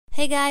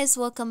Hey guys,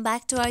 welcome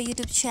back to our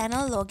YouTube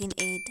channel Login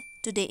Aid.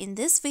 Today in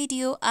this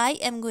video, I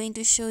am going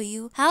to show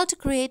you how to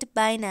create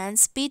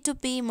Binance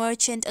P2P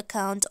merchant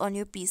account on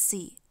your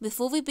PC.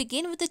 Before we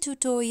begin with the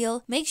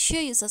tutorial, make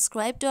sure you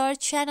subscribe to our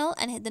channel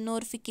and hit the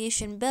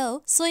notification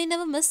bell so you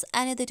never miss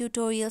any of the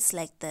tutorials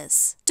like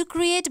this. To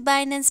create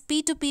Binance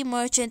P2P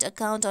merchant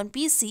account on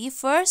PC,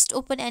 first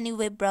open any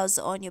web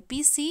browser on your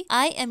PC.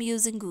 I am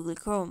using Google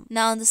Chrome.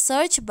 Now in the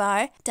search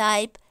bar,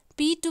 type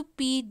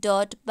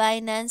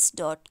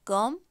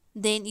p2p.binance.com.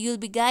 Then you'll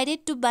be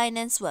guided to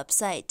Binance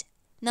website.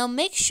 Now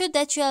make sure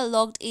that you are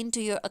logged into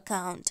your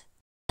account.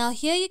 Now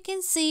here you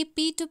can see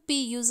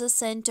P2P User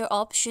Center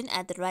option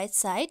at the right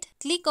side.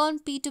 Click on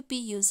P2P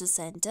User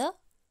Center.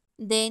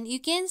 Then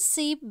you can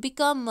see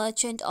Become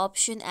Merchant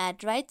option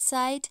at right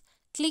side.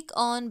 Click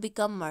on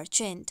Become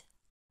Merchant.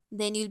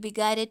 Then you'll be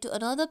guided to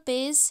another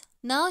page.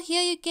 Now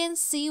here you can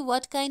see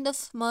what kind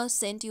of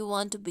merchant you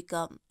want to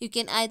become. You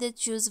can either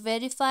choose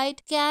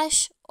Verified,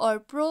 Cash or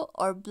Pro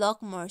or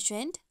Block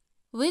Merchant.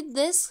 With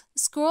this,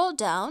 scroll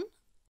down.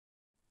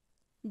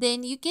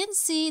 Then you can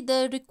see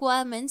the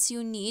requirements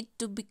you need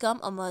to become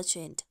a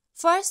merchant.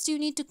 First, you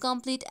need to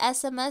complete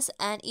SMS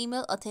and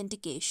email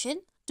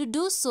authentication. To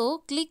do so,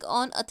 click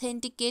on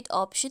Authenticate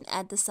option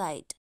at the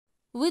side.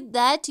 With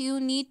that,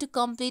 you need to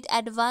complete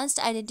Advanced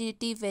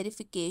Identity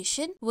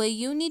Verification, where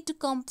you need to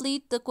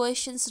complete the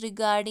questions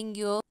regarding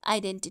your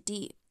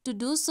identity. To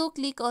do so,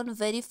 click on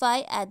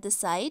Verify at the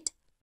side.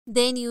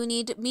 Then you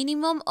need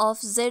minimum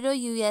of 0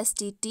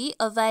 USDT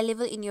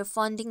available in your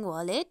funding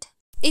wallet.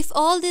 If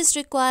all these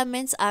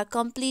requirements are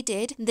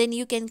completed, then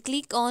you can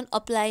click on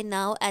Apply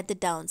Now at the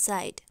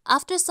downside.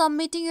 After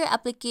submitting your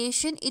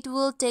application, it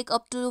will take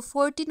up to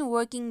 14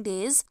 working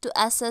days to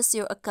assess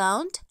your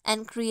account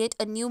and create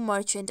a new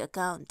merchant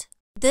account.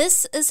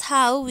 This is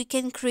how we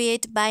can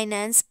create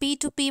Binance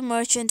P2P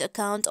merchant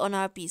account on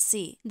our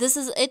PC. This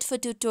is it for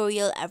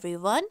tutorial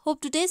everyone. Hope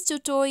today's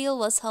tutorial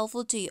was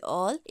helpful to you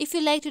all. If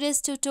you like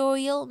today's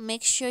tutorial,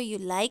 make sure you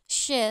like,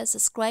 share,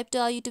 subscribe to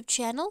our YouTube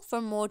channel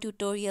for more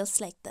tutorials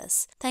like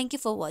this. Thank you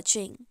for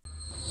watching.